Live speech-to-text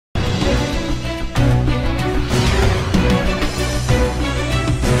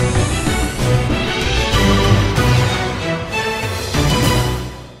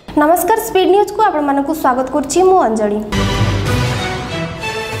नमस्कार speed news को आपण मानकु स्वागत करछि मु अंजलि।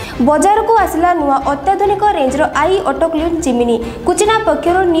 बाजार को आसिला नुआ अत्याधुनिक रेंजर आई auto clean chimney Kutchina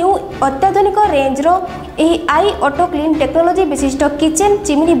पक्षर new अत्याधुनिक रेंजर एही आई ऑटो क्लीन टेक्नोलोजी विशिष्ट किचन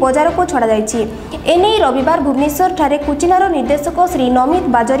चिमिनी बाजार को छड़ा जायछि। एने रविवार भुवनेश्वर ठारे कुचिनार निर्देशक श्री नमित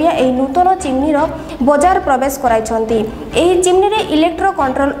बाजरिया एही नूतन चिमिनी बाजार प्रवेश कराइछन्ति। एही चिमिनी रे इलेक्ट्रो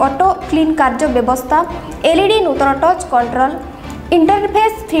कंट्रोल ऑटो क्लीन कार्य व्यवस्था एलईडी नूतन touch control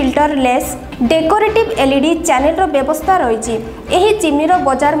interface filter less decorative LED channel रो व्यवस्था रही। एही चिमनी रो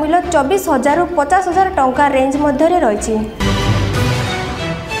बाजार मूल्य 24,000 रु 50,000 टंका रेंज मध्य रही।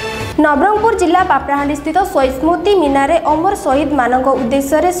 नवरंगपुर जिला पापड़ाहांडी स्थित शहीद स्मृति मीनारे अमर शहीद मानक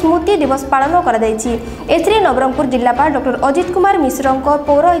उद्देश्य स्मृति दिवस पालन कर नवरंगपुर जिलापाल डॉक्टर अजित कुमार मिश्र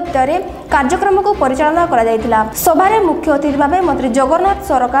पौरोहित्य रे कार्यक्रम को परिचालना करा। सभारे मुख्य अतिथि भाव मंत्री जगन्नाथ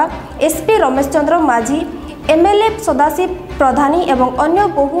सरकार एसपी रमेश चंद्र माझी एमएलए सदाशिव प्रधानी एवं अन्य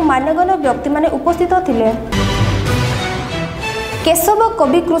बहु मान्यगण्य व्यक्ति माने उपस्थित थिले। केशव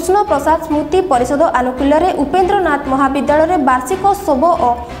कवि कृष्ण प्रसाद स्मृति परिषद आनुकूल्य रे उपेन्द्रनाथ महाविद्यालय रे वार्षिक शोभ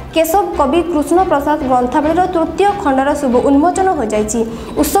और केशव कवि कृष्ण प्रसाद ग्रंथावली तृतीय खंडर शुभ उन्मोचन हो जायछि।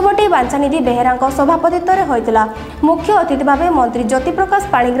 उत्सवटी बांछानिधि बेहेरा सभापतित्व होइतिला। मुख्य अतिथि भाव मंत्री ज्योति प्रकाश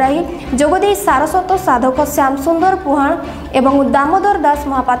पाणिग्राही जोगदे सारस्वत साधक श्याम सुंदर पुहाण एवं दामोदर दास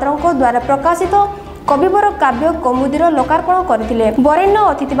महापात्र द्वारा प्रकाशित कविवर काव्य कौमुदीर लोकार्पण करथिले। वरेण्य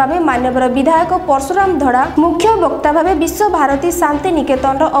अतिथि भाव मान्यवर विधायक परशुराम धड़ा, मुख्य वक्ता भाव विश्व भारती शांति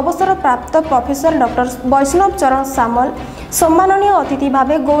निकेतन अवसर प्राप्त प्रोफेसर डॉक्टर वैष्णव चरण सामल, सम्माननीय अतिथि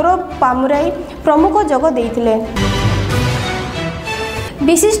भाव गौरव पामुराई प्रमुख जोग देइथिले।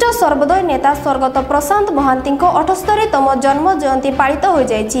 विशिष्ट सर्वोदय नेता स्वर्गत प्रशांत महांती 78तम जन्म जयंती पालित हो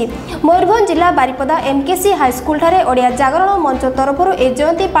जायछि। मयूरभंज जिला बारिपदा एमकेसी हाईस्कूल ठारे ओडिया जागरण मंच तरफ ए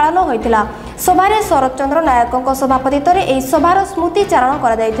जयंती पालन होइतिला। सभारे शरद चंद्र नायक सभापतित्व रे एही सभार स्मृति चारण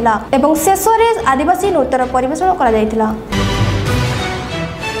करा जायतिला एवं शेष रे आदिवासी नृत्यर परिवेषण करा जायतिला।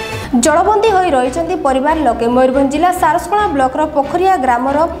 जलबंदी होई रहिचंती परिवार लोके मयूरभंज जिला सारसकोणा ब्लॉक रो पोखरिया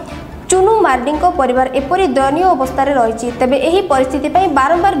ग्रामर चुनु मार्डी परिवार एपरी दयनीय अवस्था रही। तेबे एही परिस्थिति पई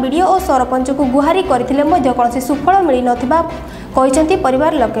बारंबार वीडियो और सरपंच को गुहारी करथिले मध्य कोनोसी सुफल मिली नथिबा कहिसंती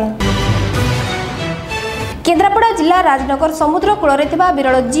परिवार लोके। केन्द्रापड़ा जिला राजनगर समुद्र कूल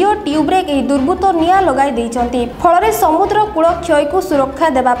विरल जिओ ट्यूब रे एही दुर्बृत्त निया लगाई दैछंती। फल समुद्र कूल क्षय को सुरक्षा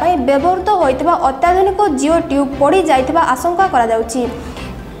देबा पई व्यवहृत होइतिबा अत्याधुनिक जिओ ट्यूब पड़ी जाइतिबा आशंका करा जाउछि।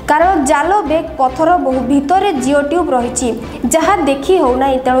 कारण जाल बेग पथर बहु भितर जिओ ट्यूब रही जहाँ देखी होना,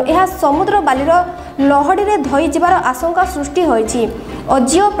 तेणु यह समुद्र बालीर लहड़ी रे धई जिबार आशंका सृष्टि होइछि और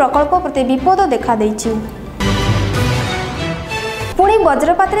जिओ प्रकल्प प्रति विपद देखा देइछि। पुणी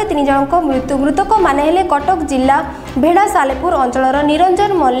वज्रपात रे 3 जनक मृत्यु। मृतक माने हेले कटक जिला भेड़ा सालेपुर अंचलर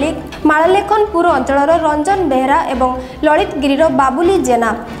निरंजन मल्लिक, माळलेखनपुर अंचलर रंजन बेहरा एवं ललितगिरीर बाबुली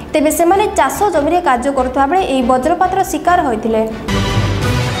जेना। तेबे सेमाने चाष जमी कार्य करुवा बेले एही वज्रपातर शिकार होइथिले।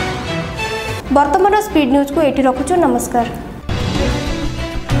 वर्तमान स्पीड न्यूज को एठी रखुछु। नमस्कार।